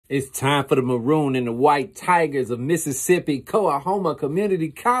It's time for the maroon and the white tigers of Mississippi, Coahoma Community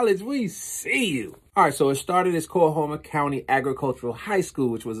College. We see you. All right, so it started as Coahoma County Agricultural High School,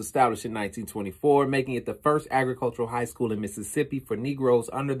 which was established in 1924, making it the first agricultural high school in Mississippi for Negroes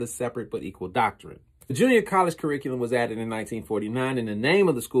under the separate but equal doctrine. The junior college curriculum was added in 1949, and the name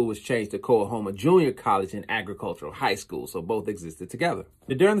of the school was changed to Coahoma Junior College and Agricultural High School, so both existed together.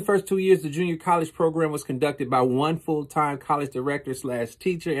 Now, during the first 2 years, the junior college program was conducted by one full-time college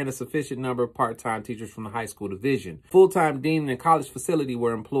director/teacher and a sufficient number of part-time teachers from the high school division. Full-time dean and college facility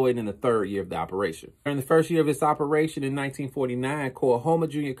were employed in the third year of the operation. During the first year of its operation in 1949, Coahoma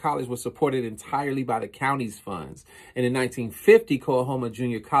Junior College was supported entirely by the county's funds, and in 1950, Coahoma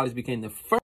Junior College became the first